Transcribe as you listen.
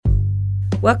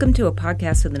Welcome to a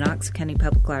podcast of the Knox County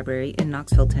Public Library in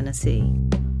Knoxville, Tennessee.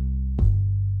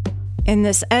 In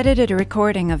this edited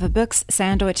recording of a Books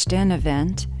Sandwiched In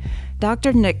event,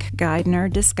 Dr. Nick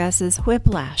Geidner discusses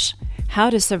Whiplash, How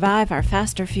to Survive Our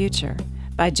Faster Future,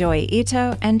 by Joy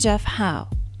Ito and Jeff Howe.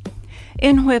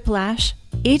 In Whiplash,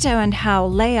 Ito and Howe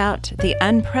lay out the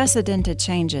unprecedented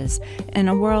changes in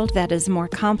a world that is more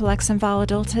complex and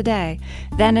volatile today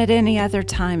than at any other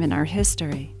time in our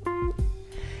history.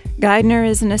 Geidner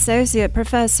is an associate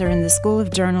professor in the School of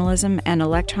Journalism and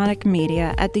Electronic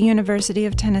Media at the University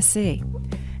of Tennessee.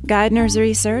 Geidner's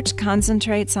research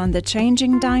concentrates on the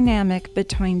changing dynamic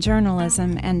between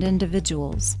journalism and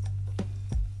individuals.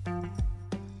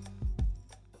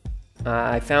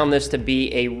 I found this to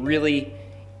be a really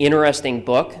interesting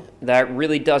book that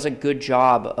really does a good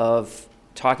job of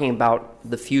talking about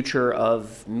the future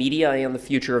of media and the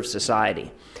future of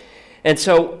society. And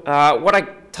so what I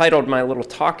titled my little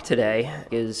talk today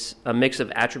is A Mix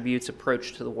of Attributes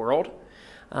Approach to the World,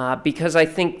 because I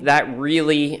think that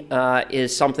really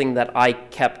is something that I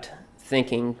kept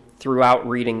thinking throughout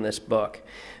reading this book.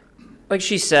 Like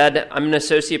she said, I'm an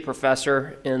associate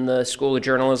professor in the School of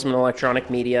Journalism and Electronic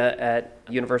Media at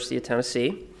University of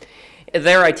Tennessee.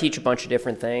 There I teach a bunch of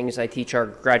different things. I teach our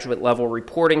graduate level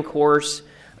reporting course.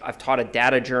 I've taught a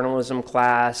data journalism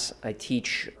class. I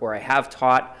teach, or I have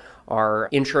taught, our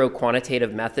Intro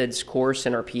Quantitative Methods course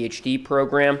in our PhD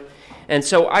program. And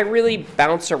so I really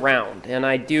bounce around, and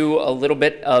I do a little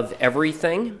bit of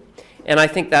everything. And I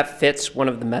think that fits one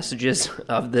of the messages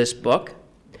of this book.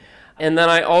 And then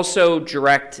I also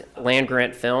direct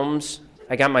land-grant films.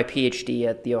 I got my PhD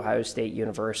at The Ohio State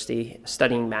University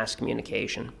studying mass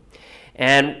communication.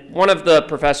 And one of the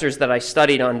professors that I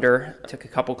studied under, took a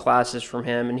couple classes from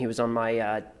him, and he was on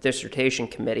my dissertation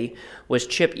committee, was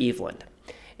Chip Eveland.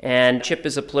 And Chip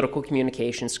is a political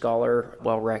communication scholar,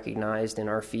 well recognized in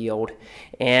our field.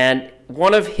 And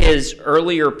one of his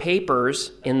earlier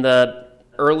papers in the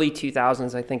early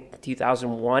 2000s, I think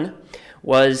 2001,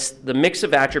 was the Mix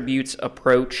of Attributes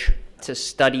Approach to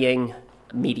Studying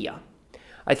Media.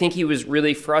 I think he was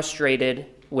really frustrated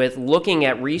with looking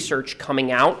at research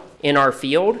coming out in our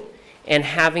field and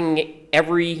having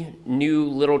every new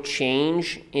little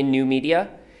change in new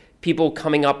media, people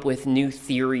coming up with new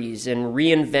theories and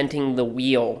reinventing the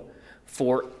wheel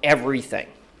for everything.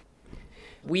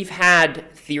 We've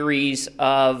had theories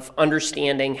of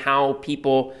understanding how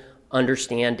people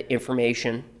understand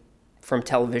information from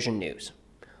television news.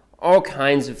 All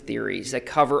kinds of theories that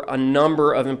cover a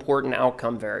number of important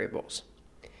outcome variables.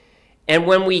 And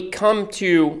when we come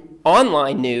to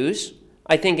online news,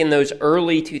 I think in those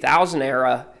early 2000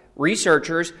 era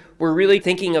researchers were really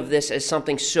thinking of this as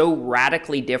something so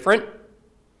radically different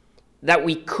that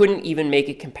we couldn't even make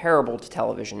it comparable to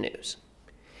television news.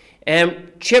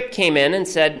 And Chip came in and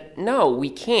said, no, we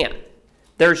can't.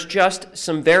 There's just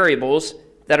some variables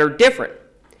that are different.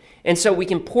 And so we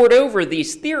can port over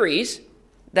these theories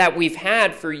that we've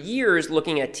had for years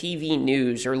looking at TV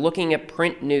news or looking at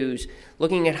print news,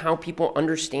 looking at how people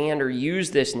understand or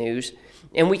use this news,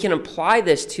 and we can apply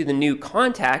this to the new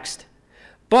context,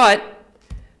 but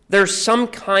there's some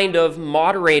kind of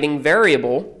moderating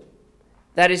variable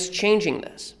that is changing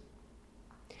this.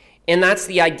 And that's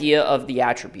the idea of the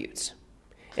attributes.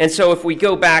 And so if we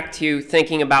go back to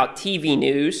thinking about TV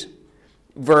news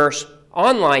versus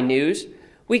online news,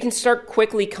 we can start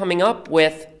quickly coming up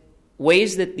with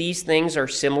ways that these things are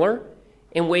similar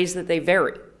and ways that they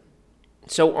vary.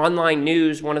 So online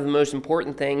news, one of the most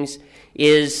important things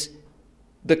is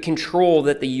the control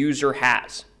that the user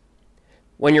has.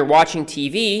 When you're watching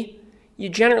TV, you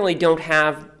generally don't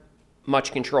have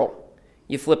much control.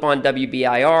 You flip on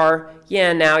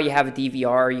WBIR, now you have a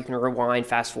DVR, you can rewind,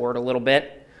 fast forward a little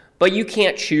bit, but you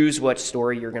can't choose what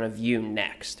story you're going to view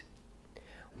next.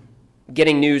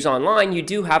 Getting news online, you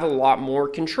do have a lot more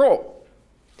control.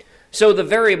 So the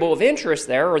variable of interest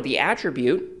there, or the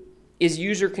attribute, is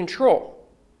user control.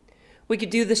 We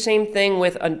could do the same thing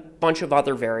with a bunch of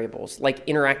other variables, like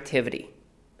interactivity.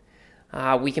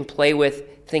 We can play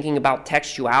with thinking about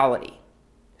textuality.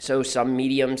 So some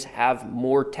mediums have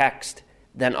more text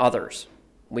than others.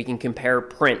 We can compare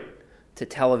print to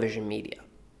television media.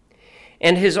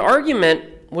 And his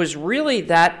argument was really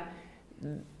that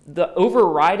the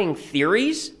overriding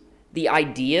theories, the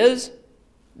ideas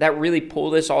that really pull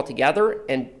this all together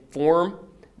and form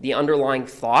the underlying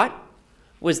thought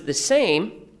was the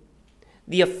same.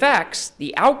 The effects,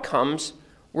 the outcomes,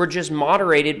 were just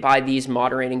moderated by these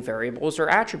moderating variables or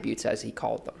attributes, as he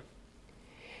called them.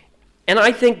 And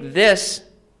I think this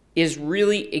is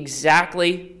really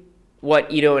exactly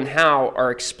what Ito and Howe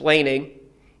are explaining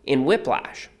in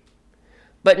Whiplash.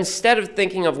 But instead of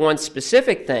thinking of one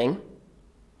specific thing,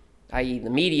 i.e. the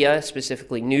media,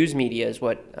 specifically news media is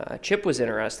what Chip was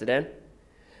interested in,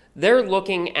 they're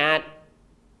looking at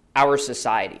our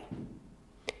society.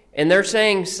 And they're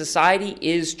saying society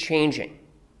is changing,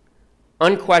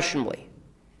 unquestionably.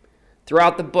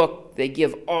 Throughout the book, they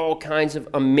give all kinds of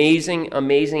amazing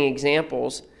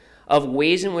examples of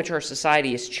ways in which our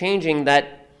society is changing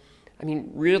that,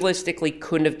 realistically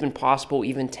couldn't have been possible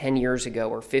even 10 years ago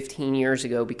or 15 years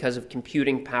ago because of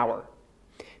computing power,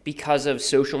 because of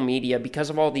social media,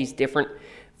 because of all these different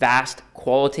vast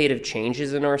qualitative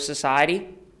changes in our society.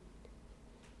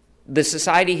 The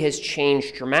society has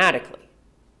changed dramatically.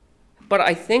 But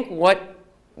I think what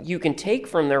you can take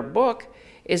from their book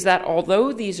is that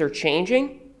although these are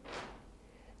changing,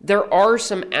 there are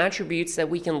some attributes that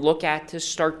we can look at to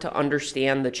start to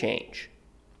understand the change.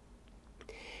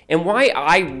 And why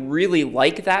I really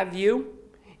like that view,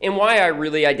 and why I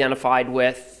really identified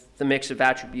with the mix of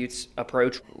attributes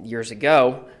approach years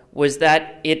ago, was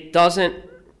that it doesn't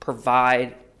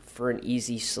provide for an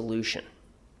easy solution.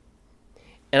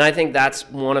 And I think that's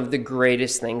one of the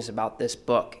greatest things about this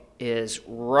book, is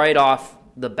right off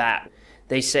the bat,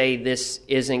 they say this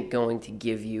isn't going to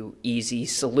give you easy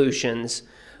solutions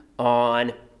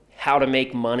on how to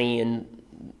make money in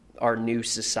our new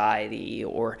society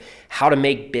or how to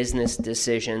make business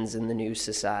decisions in the new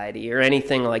society or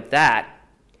anything like that.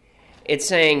 It's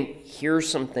saying, here's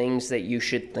some things that you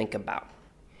should think about.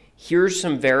 Here's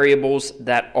some variables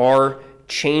that are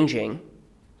changing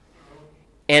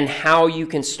and how you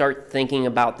can start thinking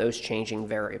about those changing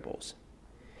variables.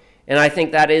 And I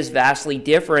think that is vastly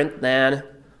different than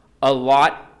a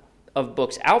lot of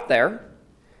books out there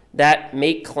that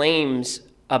make claims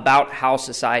about how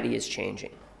society is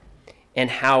changing and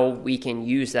how we can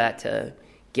use that to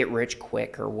get rich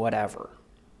quick or whatever.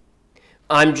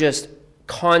 I'm just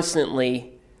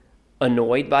constantly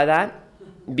annoyed by that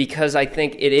because I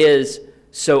think it is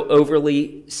so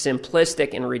overly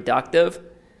simplistic and reductive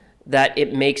that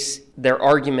it makes their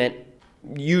argument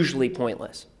usually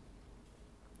pointless.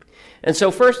 And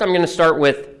so first I'm going to start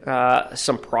with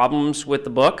some problems with the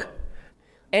book.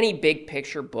 Any big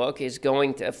picture book is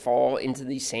going to fall into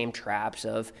these same traps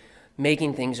of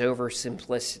making things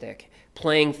oversimplistic,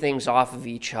 playing things off of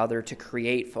each other to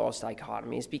create false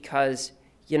dichotomies because,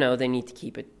 they need to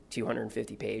keep it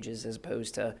 250 pages as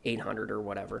opposed to 800 or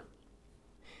whatever.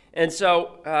 And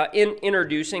so in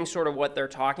introducing sort of what they're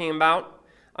talking about,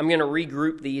 I'm going to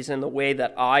regroup these in the way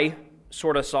that I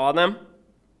sort of saw them.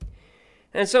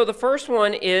 And so the first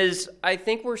one is, I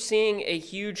think we're seeing a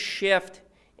huge shift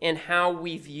in how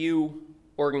we view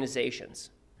organizations.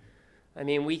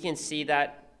 We can see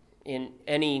that in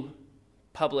any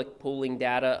public polling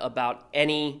data about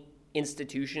any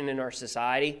institution in our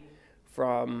society,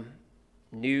 from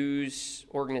news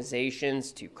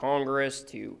organizations to Congress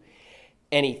to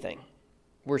anything.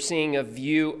 We're seeing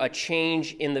a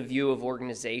change in the view of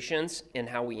organizations and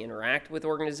how we interact with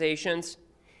organizations.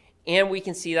 And we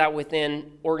can see that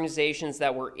within organizations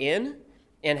that we're in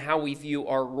and how we view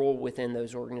our role within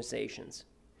those organizations.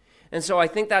 And so I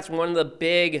think that's one of the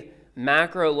big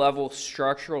macro-level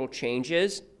structural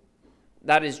changes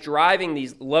that is driving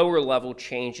these lower-level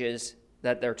changes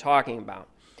that they're talking about.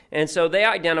 And so they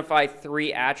identify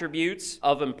 3 attributes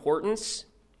of importance.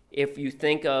 If you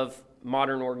think of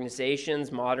modern organizations,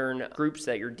 modern groups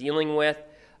that you're dealing with,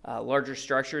 larger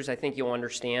structures, I think you'll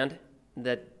understand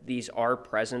that these are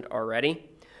present already.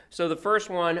 So the first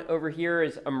one over here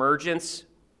is emergence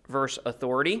versus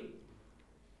authority.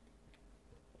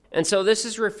 And so this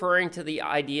is referring to the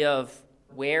idea of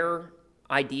where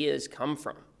ideas come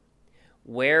from,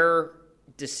 where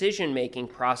decision-making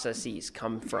processes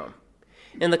come from.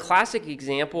 And the classic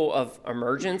example of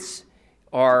emergence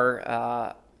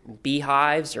are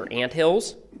beehives or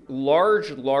anthills,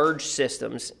 large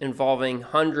systems involving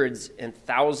hundreds and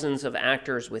thousands of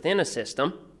actors within a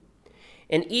system,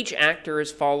 and each actor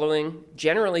is following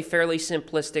generally fairly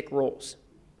simplistic roles.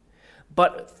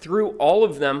 But through all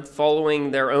of them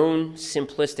following their own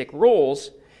simplistic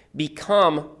roles,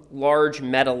 become large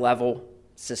meta-level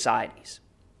societies.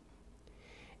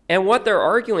 And what they're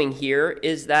arguing here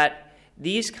is that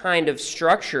these kind of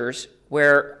structures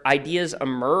where ideas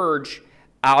emerge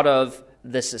out of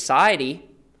the society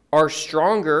are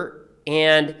stronger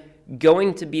and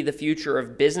going to be the future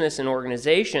of business and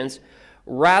organizations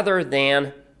rather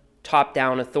than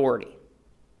top-down authority.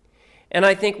 And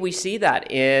I think we see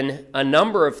that in a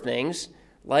number of things,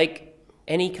 like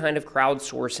any kind of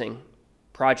crowdsourcing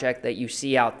project that you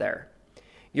see out there.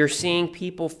 You're seeing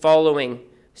people following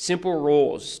simple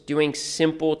rules, doing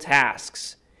simple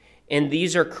tasks, and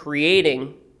these are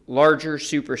creating larger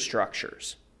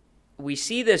superstructures. we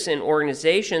see this in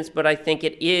organizations, but I think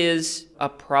it is a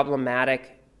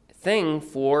problematic thing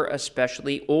for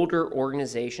especially older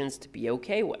organizations to be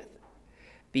okay with,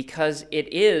 because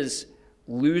it is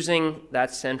losing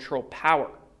that central power.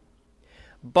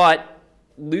 But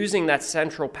losing that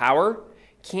central power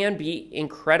can be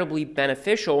incredibly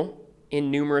beneficial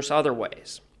in numerous other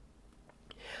ways.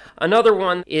 Another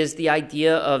one is the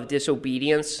idea of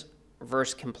disobedience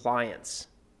versus compliance.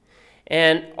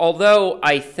 And although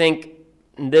I think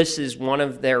this is one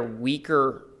of their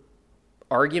weaker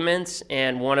arguments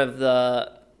and one of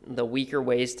the weaker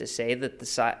ways to say that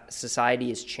the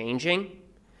society is changing,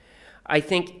 I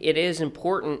think it is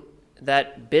important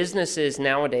that businesses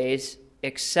nowadays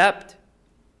accept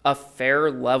a fair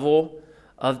level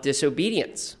of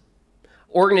disobedience.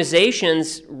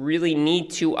 Organizations really need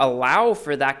to allow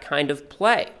for that kind of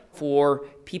play, for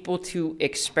people to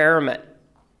experiment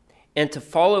and to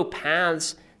follow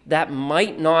paths that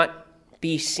might not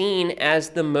be seen as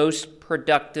the most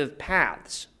productive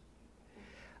paths.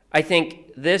 I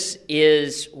think this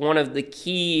is one of the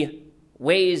key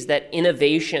ways that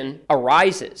innovation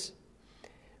arises.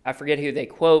 I forget who they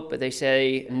quote, but they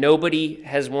say, nobody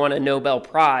has won a Nobel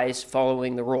Prize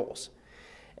following the rules.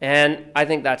 And I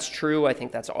think that's true. I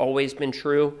think that's always been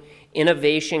true.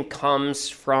 Innovation comes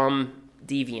from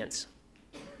deviance.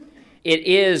 It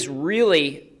is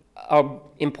really an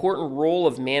important role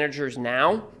of managers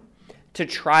now to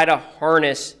try to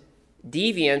harness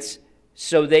deviance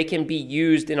so they can be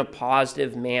used in a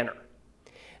positive manner.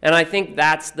 And I think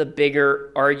that's the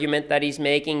bigger argument that he's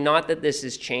making. Not that this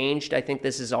has changed. I think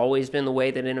this has always been the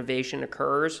way that innovation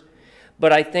occurs.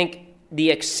 But I think the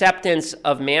acceptance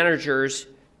of managers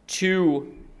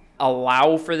to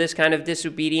allow for this kind of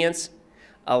disobedience,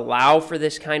 allow for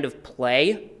this kind of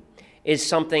play, is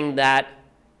something that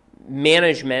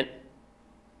management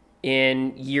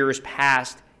in years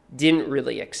past didn't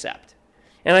really accept.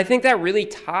 And I think that really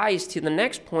ties to the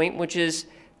next point, which is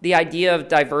the idea of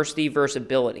diversity versus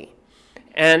ability.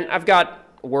 And I've got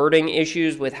wording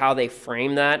issues with how they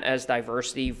frame that as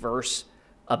diversity versus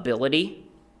ability,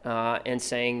 and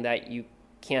saying that you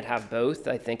can't have both,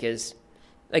 I think is,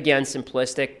 again,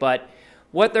 simplistic. But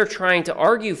what they're trying to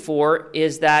argue for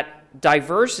is that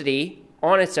diversity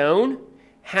on its own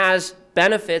has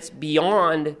benefits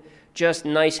beyond just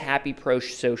nice, happy,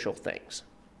 pro-social things.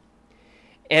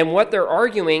 And what they're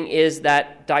arguing is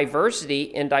that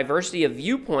diversity and diversity of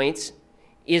viewpoints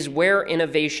is where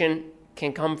innovation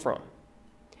can come from.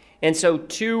 And so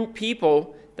two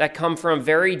people that come from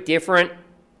very different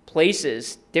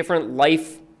places, different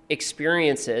life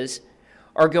experiences,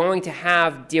 are going to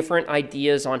have different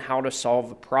ideas on how to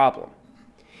solve a problem.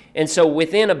 And so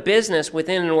within a business,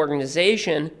 within an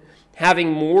organization,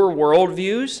 having more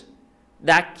worldviews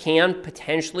that can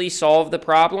potentially solve the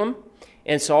problem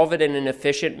and solve it in an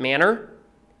efficient manner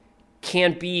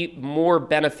can be more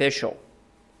beneficial.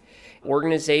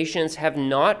 Organizations have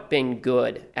not been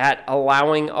good at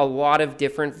allowing a lot of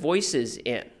different voices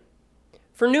in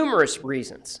for numerous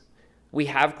reasons. We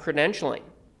have credentialing.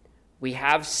 We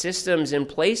have systems in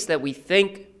place that we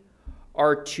think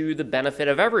are to the benefit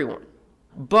of everyone.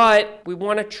 But we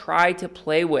want to try to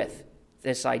play with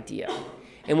this idea.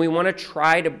 And we want to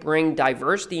try to bring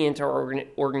diversity into our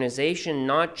organization,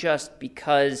 not just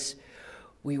because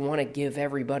we want to give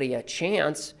everybody a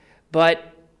chance,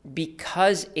 but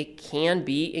because it can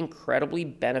be incredibly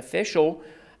beneficial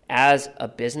as a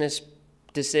business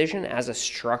decision, as a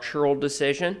structural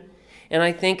decision. And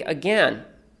I think, again,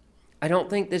 I don't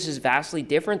think this is vastly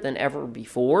different than ever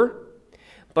before,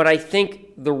 but I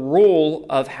think the role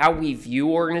of how we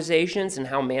view organizations and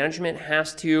how management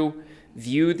has to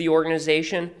view the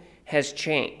organization has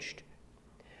changed.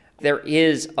 There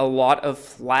is a lot of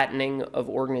flattening of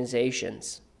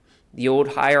organizations. The old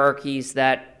hierarchies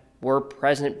that were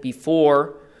present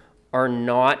before are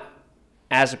not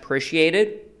as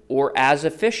appreciated or as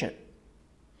efficient.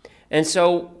 And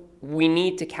so we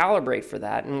need to calibrate for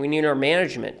that, and we need our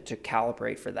management to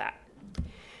calibrate for that.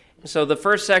 So the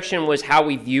first section was how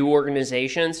we view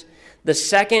organizations. The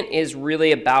second is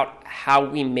really about how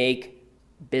we make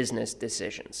business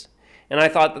decisions. And I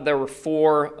thought that there were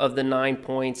 4 of the 9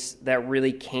 points that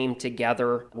really came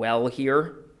together well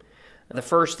here. The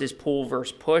first is pull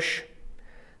versus push.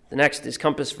 The next is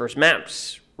compass versus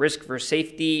maps, risk versus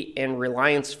safety, and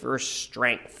reliance versus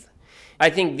strength. I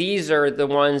think these are the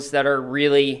ones that are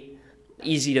really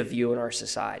easy to view in our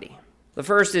society. The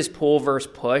first is pull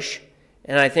versus push.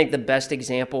 And I think the best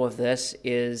example of this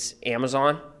is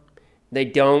Amazon. They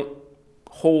don't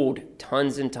hold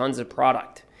tons and tons of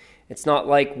product. It's not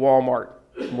like Walmart,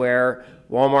 where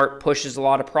Walmart pushes a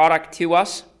lot of product to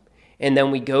us, and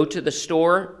then we go to the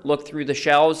store, look through the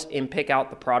shelves, and pick out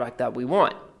the product that we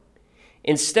want.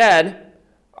 Instead,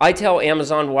 I tell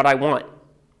Amazon what I want,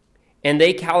 and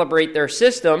they calibrate their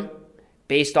system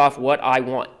based off what I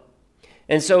want.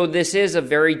 And so this is a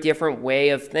very different way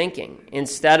of thinking.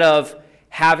 Instead of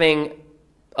having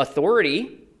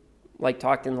authority, like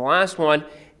talked in the last one,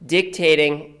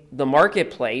 dictating the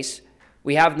marketplace,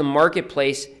 we have the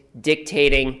marketplace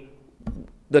dictating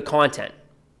the content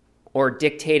or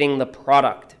dictating the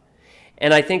product.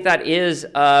 And I think that is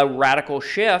a radical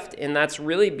shift, and that's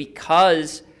really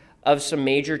because of some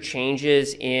major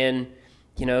changes in,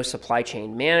 supply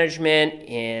chain management,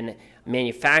 in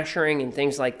manufacturing and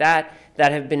things like that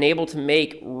have been able to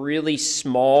make really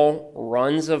small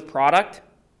runs of product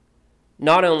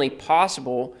not only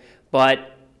possible,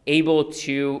 but able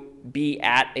to be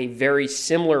at a very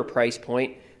similar price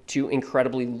point to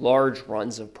incredibly large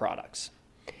runs of products.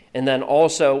 And then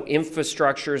also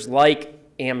infrastructures like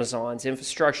Amazon's,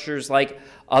 infrastructures like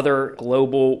other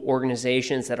global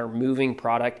organizations that are moving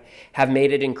product have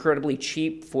made it incredibly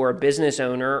cheap for a business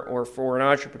owner or for an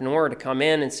entrepreneur to come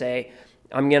in and say,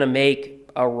 I'm going to make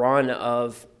a run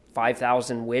of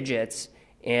 5,000 widgets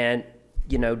and,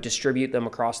 distribute them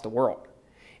across the world.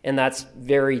 And that's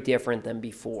very different than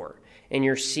before. And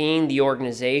you're seeing the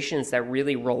organizations that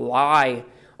really rely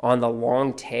on the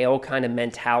long tail kind of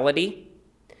mentality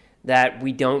that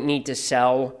we don't need to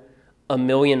sell 1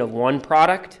 million of one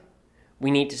product,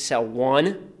 we need to sell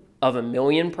 1 of 1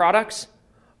 million products,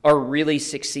 are really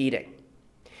succeeding.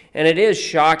 And it is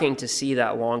shocking to see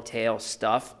that long tail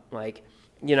stuff.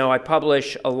 I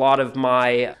publish a lot of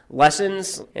my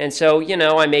lessons, and so,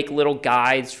 I make little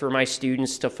guides for my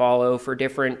students to follow for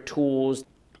different tools.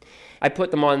 I put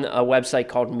them on a website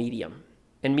called Medium,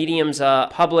 and Medium's a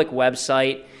public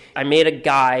website. I made a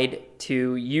guide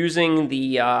to using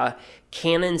the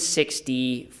Canon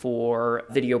 6D for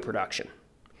video production.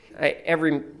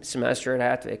 Every semester I'd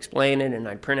have to explain it, and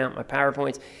I'd print out my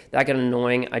PowerPoints. That got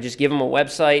annoying. I just give them a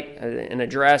website, an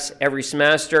address every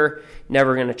semester,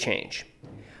 never going to change.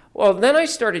 Well, then I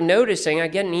started noticing I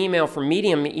get an email from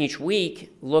Medium each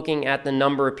week looking at the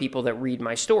number of people that read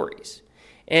my stories.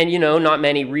 And, not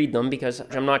many read them because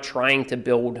I'm not trying to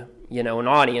build, an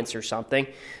audience or something.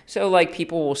 So,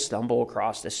 people will stumble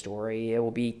across the story. It will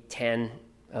be 10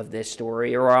 of this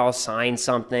story, or I'll assign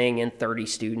something and 30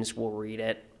 students will read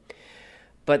it.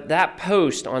 But that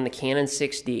post on the Canon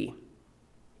 6D,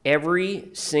 every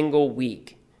single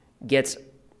week, gets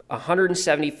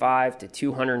 175 to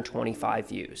 225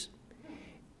 views.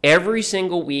 Every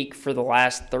single week for the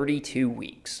last 32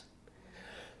 weeks.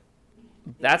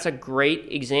 That's a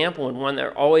great example, and one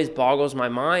that always boggles my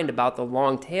mind about the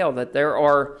long tail, that there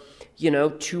are,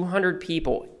 200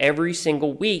 people every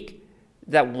single week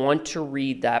that want to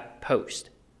read that post.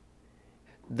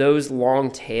 Those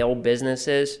long tail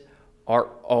businesses are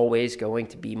always going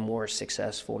to be more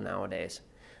successful nowadays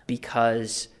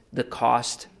because the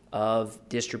cost of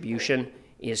distribution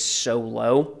is so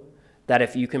low that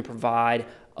if you can provide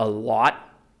a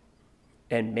lot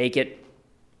and make it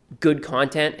good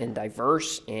content and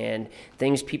diverse and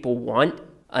things people want,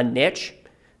 a niche,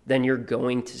 then you're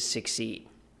going to succeed.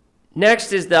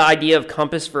 Next is the idea of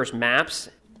compass versus maps,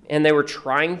 and they were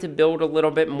trying to build a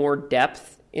little bit more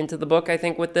depth into the book, I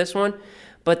think, with this one,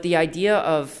 but the idea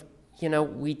of,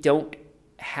 we don't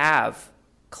have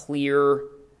clear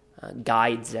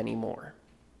guides anymore.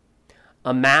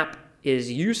 A map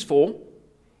is useful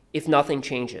if nothing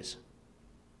changes.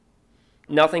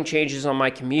 Nothing changes on my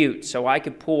commute, so I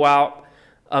could pull out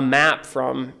a map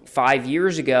from 5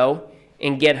 years ago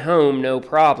and get home no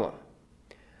problem.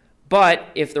 But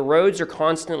if the roads are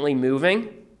constantly moving,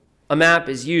 a map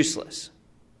is useless.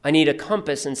 I need a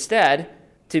compass instead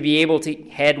to be able to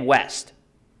head west.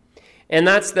 And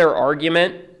that's their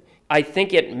argument. I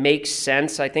think it makes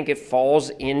sense. I think it falls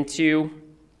into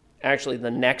actually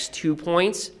the next 2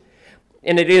 points.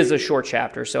 And it is a short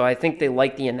chapter, so I think they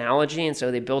like the analogy, and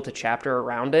so they built a chapter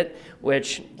around it,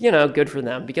 which, good for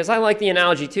them, because I like the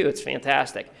analogy too. It's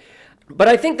fantastic. But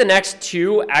I think the next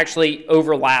 2 actually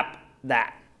overlap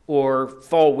that or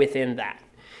fall within that.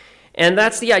 And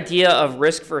that's the idea of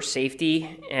risk versus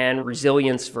safety and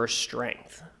resilience versus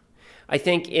strength. I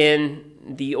think in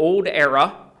the old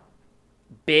era,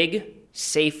 big,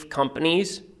 safe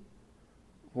companies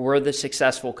were the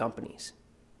successful companies.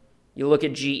 You look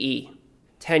at GE.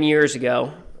 10 years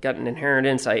ago, got an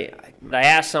inheritance. I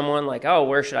asked someone,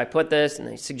 where should I put this? And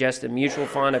they suggested mutual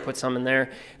fund. I put some in there.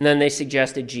 And then they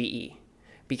suggested GE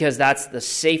because that's the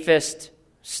safest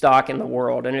stock in the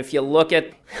world. And if you look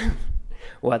at,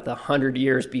 the 100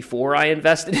 years before I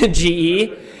invested in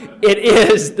GE, it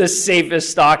is the safest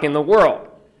stock in the world.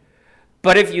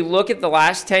 But if you look at the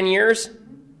last 10 years,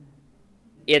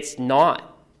 it's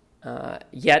not.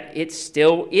 Yet it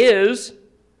still is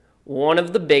one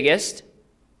of the biggest,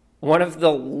 one of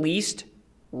the least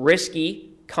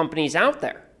risky companies out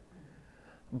there.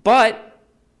 But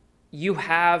you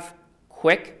have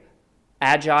quick,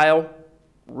 agile,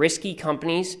 risky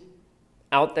companies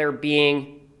out there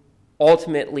being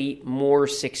ultimately more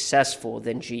successful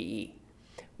than GE,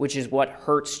 which is what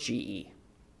hurts GE.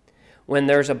 When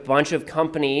there's a bunch of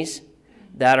companies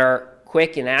that are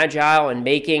quick and agile and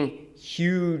making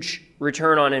huge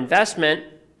return on investment,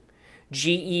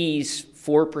 GE's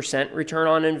 4% return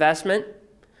on investment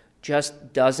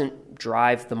just doesn't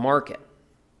drive the market.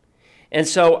 And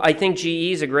so I think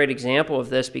GE is a great example of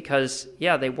this because,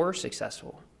 yeah, they were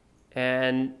successful.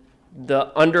 And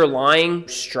the underlying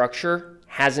structure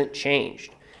hasn't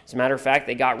changed. As a matter of fact,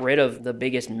 they got rid of the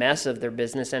biggest mess of their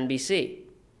business, NBC.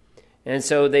 And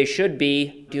so they should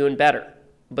be doing better,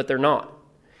 but they're not.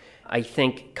 I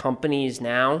think companies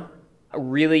now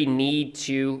really need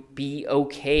to be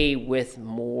okay with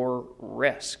more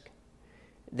risk.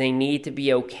 They need to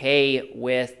be okay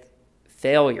with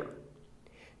failure.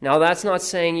 Now, that's not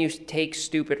saying you take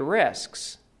stupid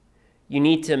risks. You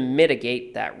need to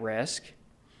mitigate that risk,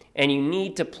 and you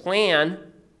need to plan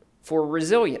for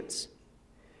resilience.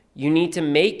 You need to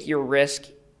make your risk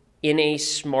in a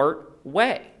smart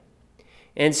way.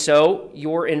 And so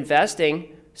you're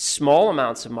investing small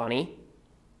amounts of money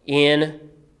in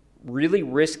really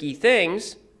risky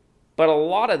things, but a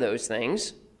lot of those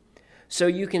things, so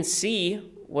you can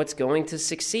see what's going to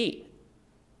succeed.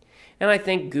 And I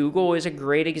think Google is a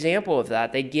great example of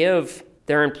that. They give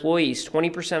their employees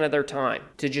 20% of their time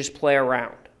to just play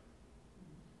around.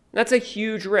 That's a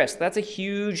huge risk. That's a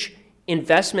huge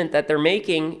investment that they're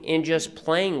making in just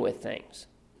playing with things.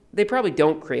 They probably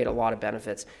don't create a lot of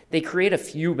benefits. They create a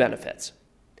few benefits.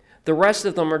 The rest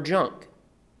of them are junk.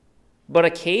 But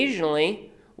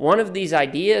occasionally, one of these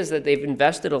ideas that they've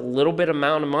invested a little bit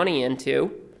amount of money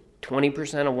into,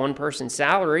 20% of one person's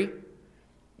salary,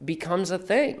 becomes a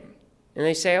thing. And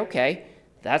they say, okay,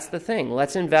 that's the thing.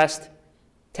 Let's invest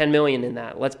 $10 million in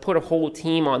that. Let's put a whole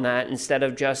team on that instead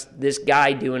of just this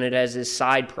guy doing it as his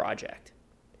side project.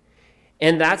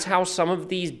 And that's how some of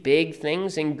these big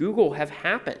things in Google have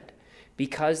happened,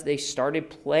 because they started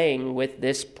playing with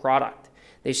this product.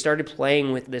 They started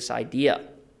playing with this idea.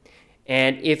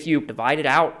 And if you divide it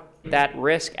out, that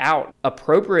risk out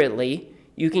appropriately,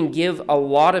 you can give a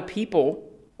lot of people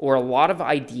or a lot of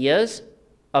ideas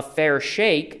a fair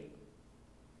shake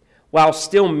while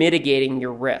still mitigating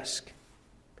your risk.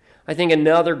 I think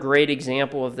another great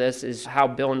example of this is how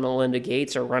Bill and Melinda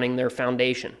Gates are running their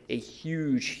foundation, a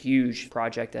huge, huge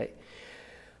project.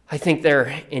 I think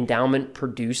their endowment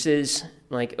produces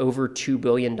like over $2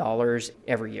 billion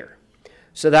every year.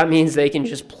 So that means they can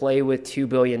just play with $2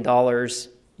 billion,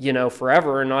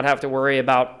 forever and not have to worry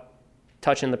about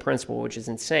touching the principal, which is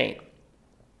insane.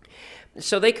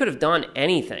 So they could have done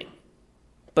anything,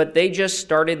 but they just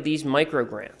started these micro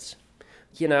grants.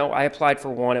 I applied for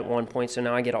one at one point, so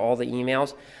now I get all the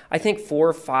emails. I think 4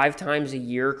 or 5 times a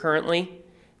year currently,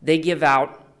 they give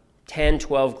out 10,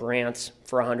 12 grants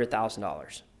for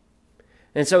 $100,000.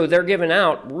 And so they're giving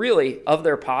out, really, of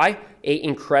their pie, an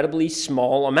incredibly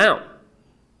small amount,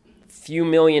 few $1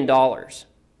 million.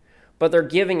 But they're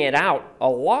giving it out a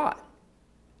lot.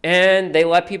 And they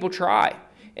let people try.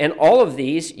 And all of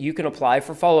these, you can apply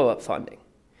for follow-up funding.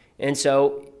 And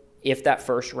so if that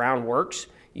first round works,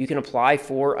 you can apply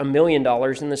for $1 million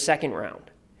in the second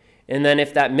round. And then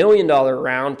if that $1 million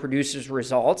round produces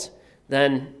results,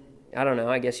 then, I don't know,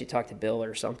 I guess you talk to Bill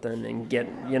or something and get,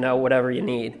 whatever you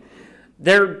need.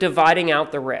 They're dividing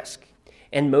out the risk,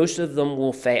 and most of them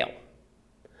will fail.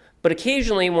 But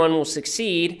occasionally one will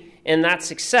succeed, and that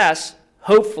success,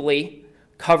 hopefully,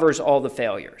 covers all the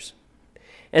failures.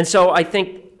 And so I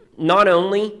think not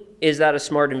only is that a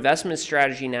smart investment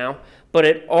strategy now, but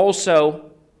it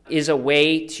also is a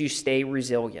way to stay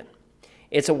resilient.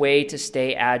 It's a way to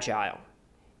stay agile.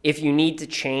 If you need to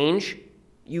change,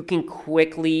 you can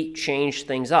quickly change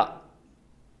things up.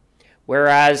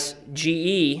 Whereas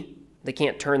GE, they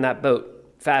can't turn that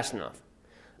boat fast enough,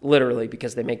 literally,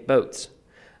 because they make boats,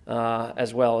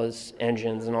 as well as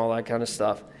engines and all that kind of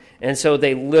stuff. And so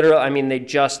they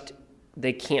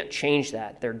can't change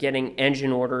that. They're getting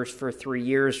engine orders for 3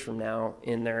 years from now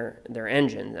in their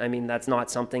engine. That's not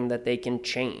something that they can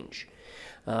change.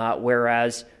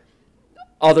 Whereas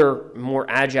other more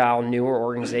agile, newer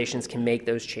organizations can make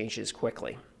those changes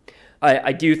quickly.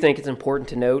 I do think it's important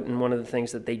to note, and one of the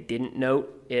things that they didn't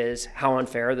note is how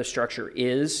unfair the structure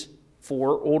is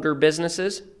for older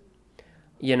businesses.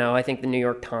 I think the New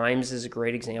York Times is a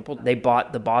great example. They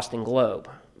bought the Boston Globe.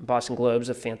 Boston Globe's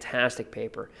a fantastic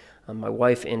paper. My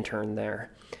wife interned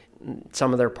there.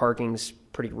 Some of their parking's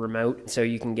pretty remote, so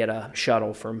you can get a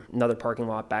shuttle from another parking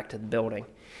lot back to the building.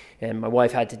 And my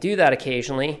wife had to do that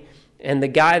occasionally. And the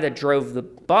guy that drove the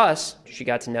bus, she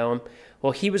got to know him,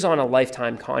 well, he was on a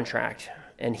lifetime contract,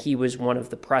 and he was one of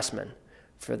the pressmen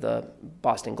for the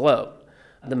Boston Globe.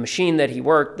 The machine that he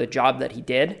worked, the job that he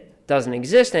did, doesn't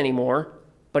exist anymore,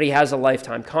 but he has a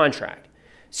lifetime contract.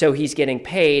 So he's getting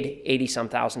paid $80-some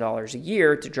thousand a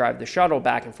year to drive the shuttle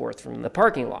back and forth from the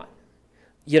parking lot.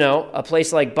 A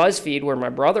place like BuzzFeed, where my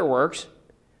brother works,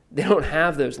 they don't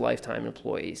have those lifetime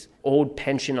employees, old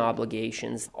pension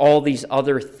obligations, all these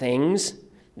other things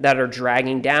that are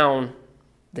dragging down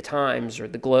the Times or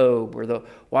the Globe or the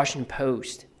Washington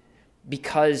Post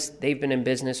because they've been in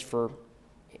business for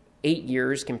 8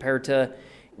 years compared to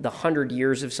the 100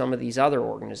 years of some of these other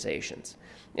organizations.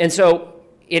 And so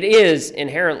it is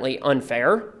inherently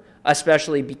unfair,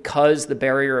 especially because the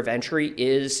barrier of entry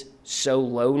is so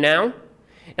low now.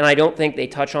 And I don't think they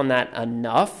touch on that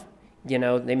enough.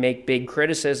 They make big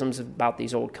criticisms about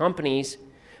these old companies,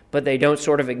 but they don't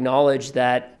sort of acknowledge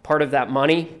that part of that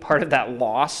money, part of that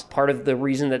loss, part of the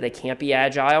reason that they can't be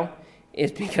agile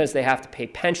is because they have to pay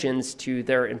pensions to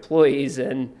their employees,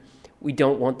 and we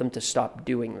don't want them to stop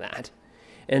doing that.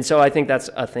 And so I think that's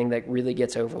a thing that really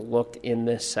gets overlooked in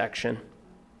this section.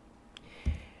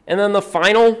 And then the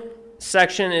final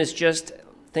section is just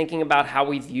thinking about how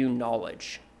we view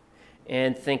knowledge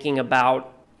and thinking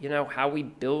about, how we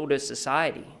build a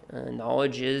society.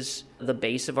 Knowledge is the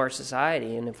base of our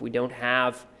society, and if we don't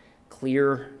have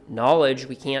clear knowledge,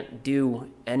 we can't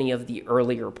do any of the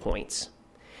earlier points.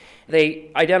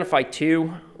 They identified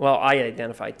two. Well, I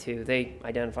identified two. They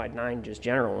identified 9 just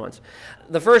general ones.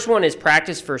 The first one is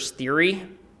practice versus theory.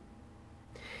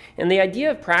 And the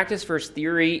idea of practice versus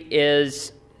theory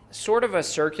is sort of a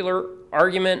circular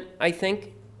argument, I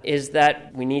think, is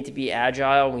that we need to be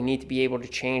agile, we need to be able to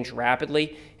change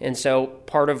rapidly. And so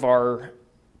part of our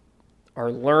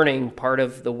learning, part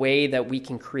of the way that we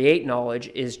can create knowledge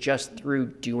is just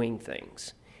through doing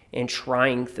things and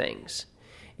trying things.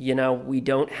 We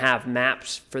don't have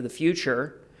maps for the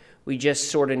future. We just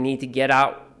sort of need to get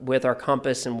out with our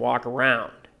compass and walk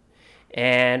around.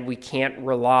 And we can't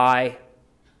rely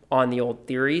on the old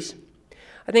theories.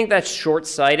 I think that's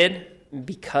short-sighted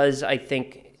because I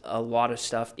think a lot of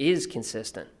stuff is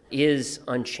consistent, is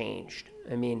unchanged.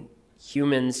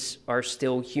 Humans are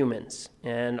still humans.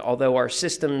 And although our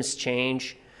systems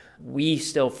change, we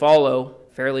still follow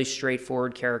fairly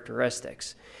straightforward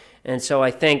characteristics. And so I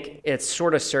think it's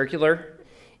sort of circular.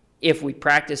 If we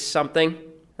practice something,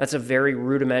 that's a very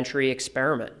rudimentary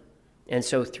experiment. And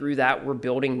so through that, we're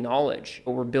building knowledge,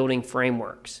 or we're building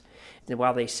frameworks. And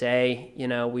while they say,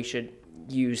 we should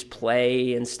use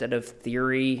play instead of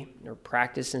theory or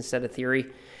practice instead of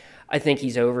theory, I think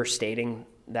he's overstating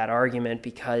that argument,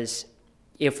 because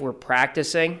if we're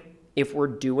practicing, if we're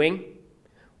doing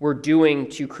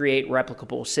to create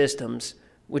replicable systems,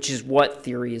 which is what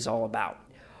theory is all about.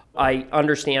 I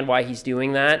understand why he's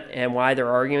doing that and why they're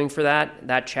arguing for that.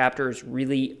 That chapter is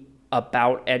really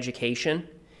about education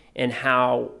and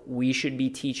how we should be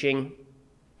teaching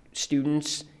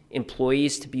students,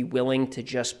 employees, to be willing to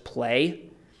just play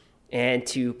and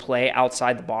to play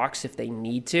outside the box if they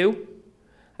need to.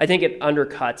 I think it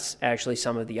undercuts actually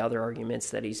some of the other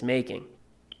arguments that he's making.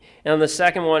 And the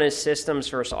second one is systems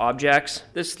versus objects.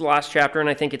 This is the last chapter, and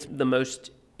I think it's the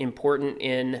most important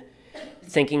in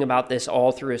thinking about this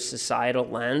all through a societal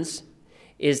lens,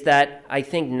 is that I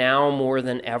think now more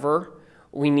than ever,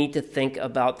 we need to think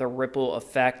about the ripple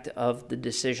effect of the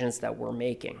decisions that we're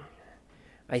making.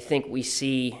 I think we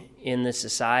see in the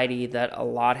society that a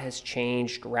lot has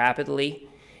changed rapidly.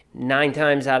 9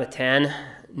 times out of 10,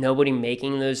 nobody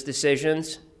making those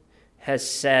decisions has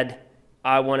said,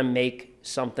 I want to make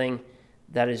something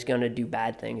that is going to do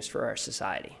bad things for our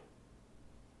society.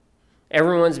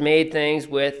 Everyone's made things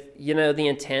with, the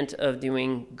intent of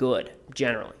doing good,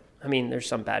 generally. There's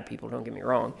some bad people, don't get me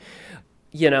wrong.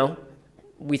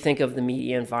 We think of the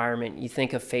media environment, you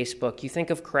think of Facebook, you think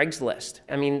of Craigslist.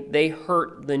 They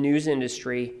hurt the news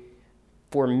industry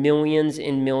for millions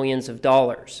and millions of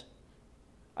dollars.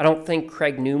 I don't think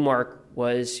Craig Newmark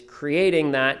was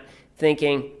creating that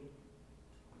thinking,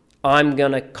 I'm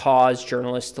going to cause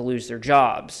journalists to lose their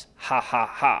jobs. Ha, ha,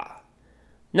 ha.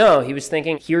 No, he was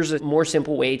thinking, here's a more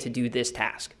simple way to do this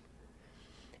task.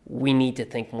 We need to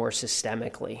think more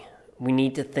systemically. We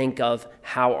need to think of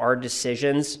how our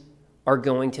decisions are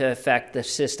going to affect the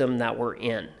system that we're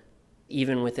in.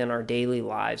 Even within our daily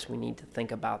lives, we need to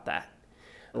think about that.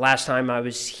 Last time I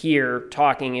was here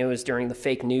talking, it was during the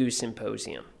fake news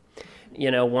symposium.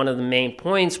 One of the main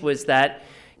points was that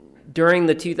during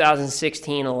the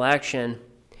 2016 election,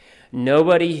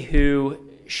 nobody who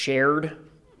shared,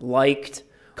 liked,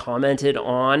 commented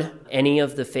on any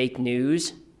of the fake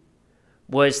news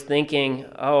was thinking,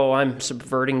 oh, I'm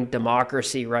subverting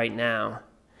democracy right now.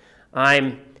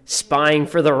 I'm spying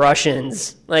for the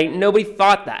Russians. Nobody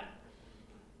thought that.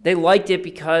 They liked it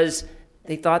because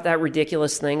they thought that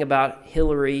ridiculous thing about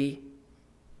Hillary,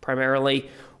 primarily,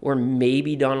 or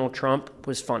maybe Donald Trump,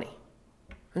 was funny.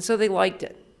 And so they liked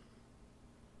it.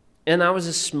 And that was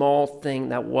a small thing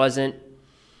that wasn't,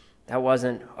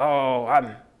 oh,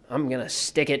 I'm going to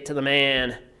stick it to the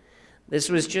man. This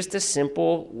was just a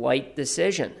simple, light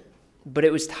decision, but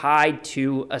it was tied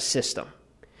to a system.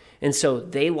 And so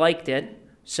they liked it,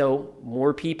 so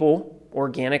more people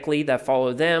organically that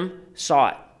followed them saw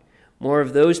it. More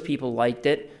of those people liked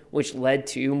it, which led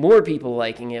to more people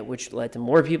liking it, which led to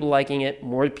more people liking it,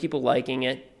 more people liking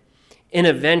it. And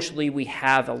eventually we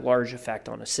have a large effect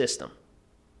on a system.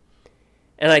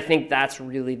 And I think that's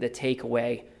really the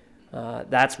takeaway.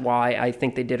 That's why I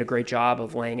think they did a great job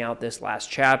of laying out this last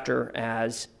chapter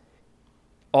as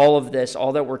all of this,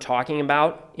 all that we're talking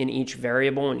about in each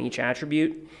variable and each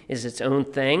attribute is its own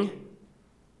thing,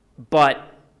 but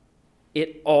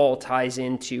it all ties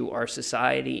into our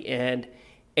society and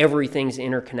everything's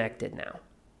interconnected now.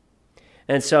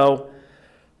 And so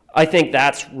I think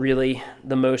that's really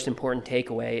the most important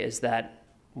takeaway, is that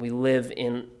we live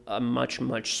in a much,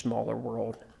 much smaller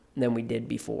world than we did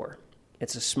before.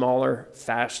 It's a smaller,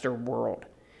 faster world.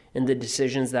 And the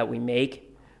decisions that we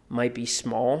make might be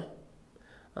small.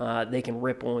 They can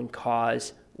ripple and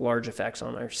cause large effects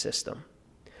on our system.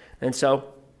 And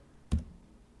so,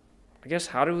 I guess,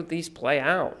 how do these play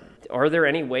out? Are there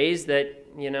any ways that,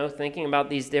 thinking about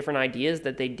these different ideas,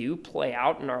 that they do play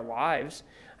out in our lives?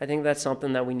 I think that's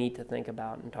something that we need to think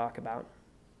about and talk about.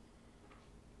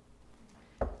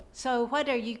 So what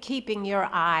are you keeping your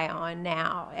eye on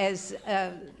now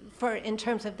in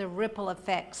terms of the ripple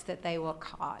effects that they will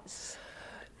cause?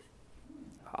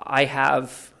 I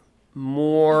have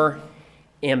more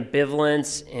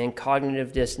ambivalence and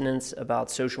cognitive dissonance about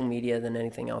social media than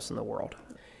anything else in the world.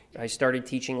 I started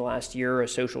teaching last year a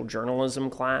social journalism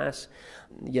class.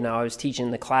 I was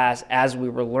teaching the class as we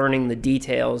were learning the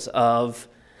details of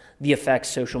the effects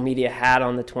social media had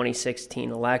on the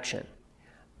 2016 election.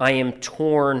 I am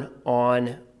torn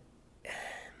on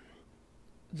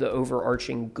the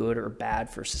overarching good or bad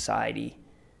for society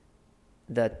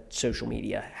that social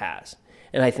media has.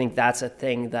 And I think that's a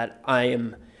thing that I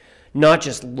am not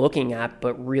just looking at,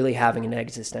 but really having an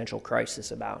existential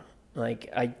crisis about.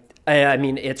 I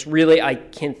mean, it's really, I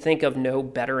can think of no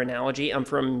better analogy. I'm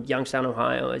from Youngstown,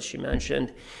 Ohio, as she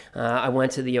mentioned. I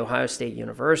went to the Ohio State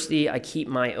University. I keep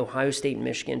my Ohio State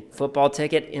Michigan football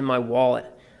ticket in my wallet.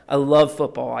 I love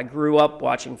football. I grew up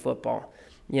watching football.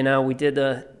 We did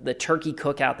the turkey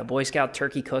cookout, the Boy Scout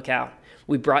turkey cookout.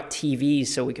 We brought TVs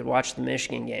so we could watch the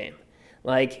Michigan game.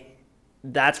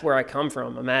 That's where I come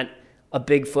from. I'm at a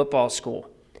big football school.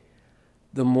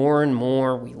 The more and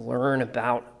more we learn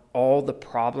about all the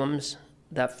problems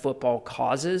that football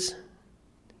causes,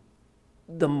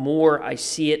 the more I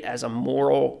see it as a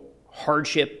moral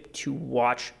hardship to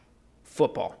watch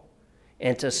football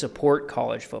and to support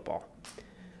college football.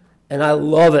 And I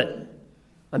love it.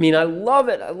 I love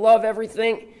it. I love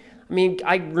everything.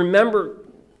 I remember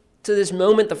to this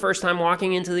moment the first time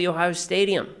walking into the Ohio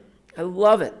Stadium. I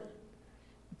love it.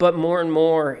 But more and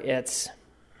more, it's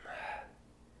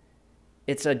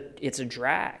a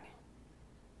drag.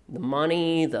 The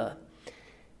money, the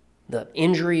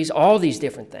injuries, all these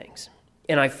different things.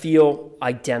 And I feel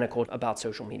identical about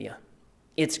social media.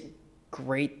 It's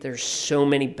great. There's so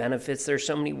many benefits. There's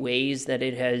so many ways that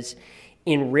it has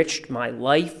enriched my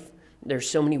life. There's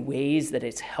so many ways that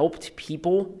it's helped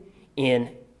people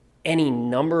in any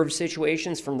number of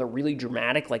situations, from the really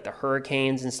dramatic, like the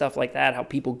hurricanes and stuff like that, how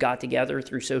people got together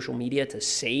through social media to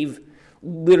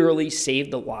literally save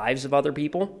the lives of other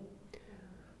people.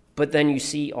 But then you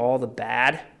see all the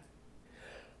bad.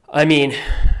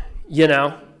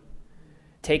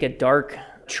 Take a dark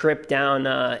trip down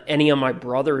any of my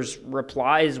brother's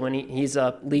replies when he's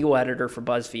a legal editor for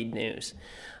BuzzFeed News.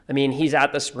 He's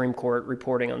at the Supreme Court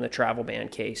reporting on the travel ban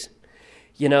case.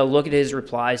 Look at his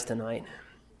replies tonight.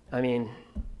 The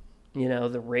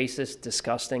racist,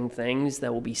 disgusting things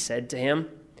that will be said to him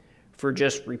for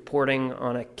just reporting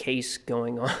on a case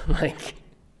going on.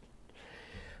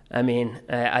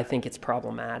 I think it's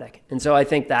problematic. And so I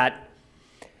think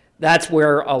that's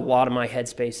where a lot of my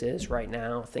headspace is right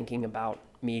now, thinking about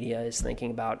media, is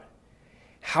thinking about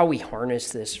how we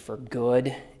harness this for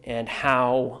good and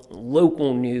how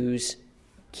local news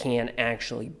can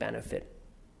actually benefit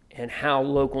and how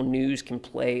local news can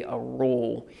play a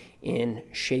role in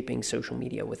shaping social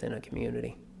media within a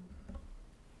community.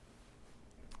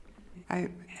 I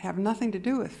have nothing to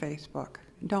do with Facebook.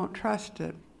 Don't trust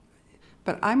it.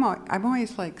 But I'm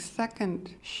always like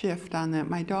second shift on that.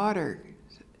 My daughter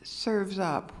serves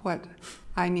up what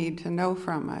I need to know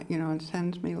from it, and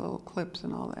sends me little clips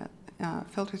and all that,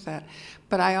 filters that.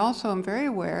 But I also am very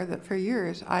aware that for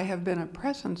years I have been a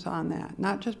presence on that,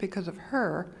 not just because of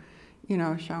her,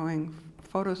 showing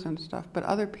photos and stuff, but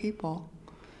other people.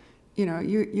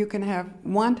 You can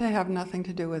want to have nothing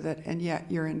to do with it, and yet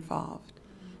you're involved.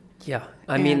 Yeah,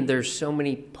 I mean, there's so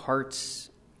many parts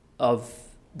of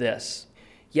this.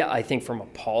 Yeah, I think from a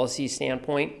policy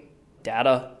standpoint,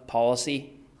 data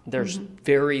policy, there's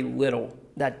very little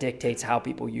that dictates how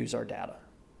people use our data,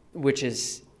 which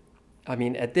is,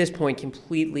 at this point,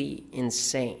 completely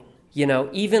insane.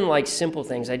 Even like simple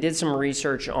things. I did some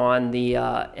research on the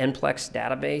NPLEX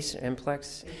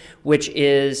database, which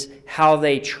is how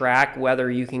they track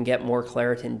whether you can get more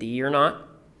Claritin D or not.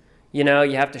 You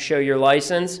have to show your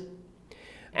license.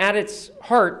 At its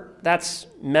heart, that's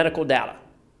medical data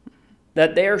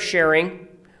that they're sharing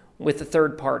with a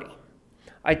third party.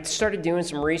 I started doing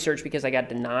some research because I got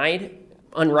denied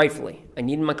unrightfully. I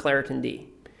needed my Claritin D.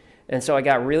 And so I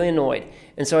got really annoyed.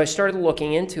 And so I started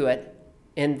looking into it,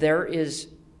 and there is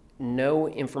no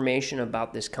information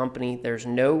about this company. There's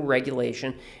no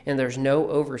regulation, and there's no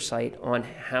oversight on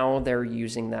how they're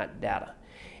using that data.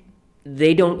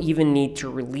 They don't even need to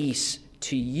release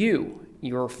to you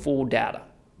your full data.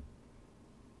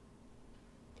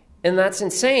 And that's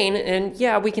insane. And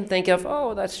yeah, we can think of,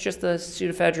 that's just the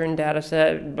pseudoephedrine data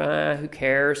set, who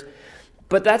cares?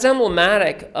 But that's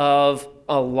emblematic of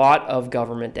a lot of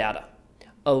government data.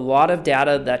 A lot of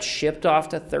data that's shipped off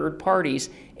to third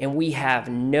parties, and we have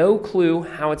no clue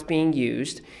how it's being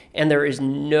used, and there is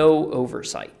no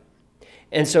oversight.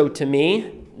 And so to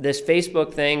me, this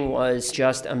Facebook thing was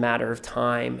just a matter of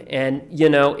time. And,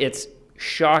 it's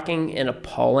shocking and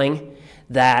appalling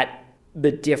that the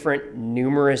different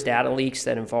numerous data leaks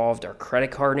that involved our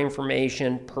credit card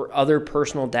information, other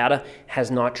personal data, has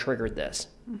not triggered this.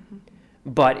 Mm-hmm.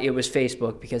 But it was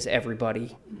Facebook because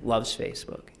everybody loves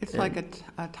Facebook. It's like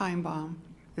a time bomb.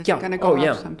 It's going to go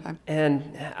off sometime.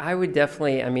 And I would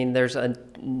definitely, there's a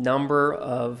number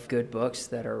of good books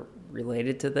that are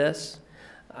related to this.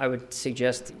 I would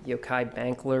suggest Yochai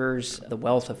Benkler's The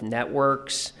Wealth of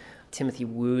Networks, Timothy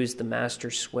Wu's The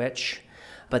Master Switch.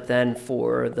 But then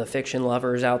for the fiction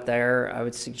lovers out there, I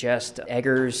would suggest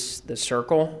Eggers' The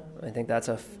Circle. I think that's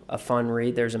a fun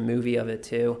read. There's a movie of it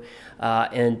too.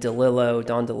 And Don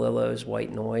DeLillo's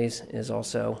White Noise is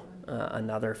also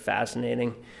another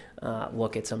fascinating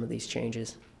look at some of these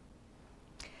changes.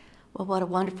 Well, what a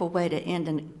wonderful way to end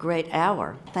a great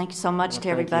hour. Thank you so much to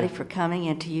everybody for coming,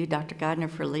 and to you, Dr. Geidner,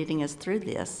 for leading us through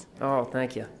this. Oh,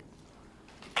 thank you.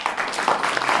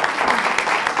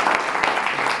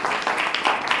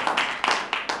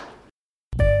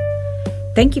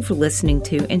 Thank you for listening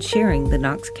to and sharing the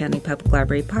Knox County Public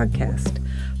Library podcast.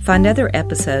 Find other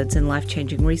episodes and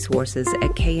life-changing resources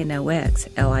at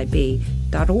knoxlib.org.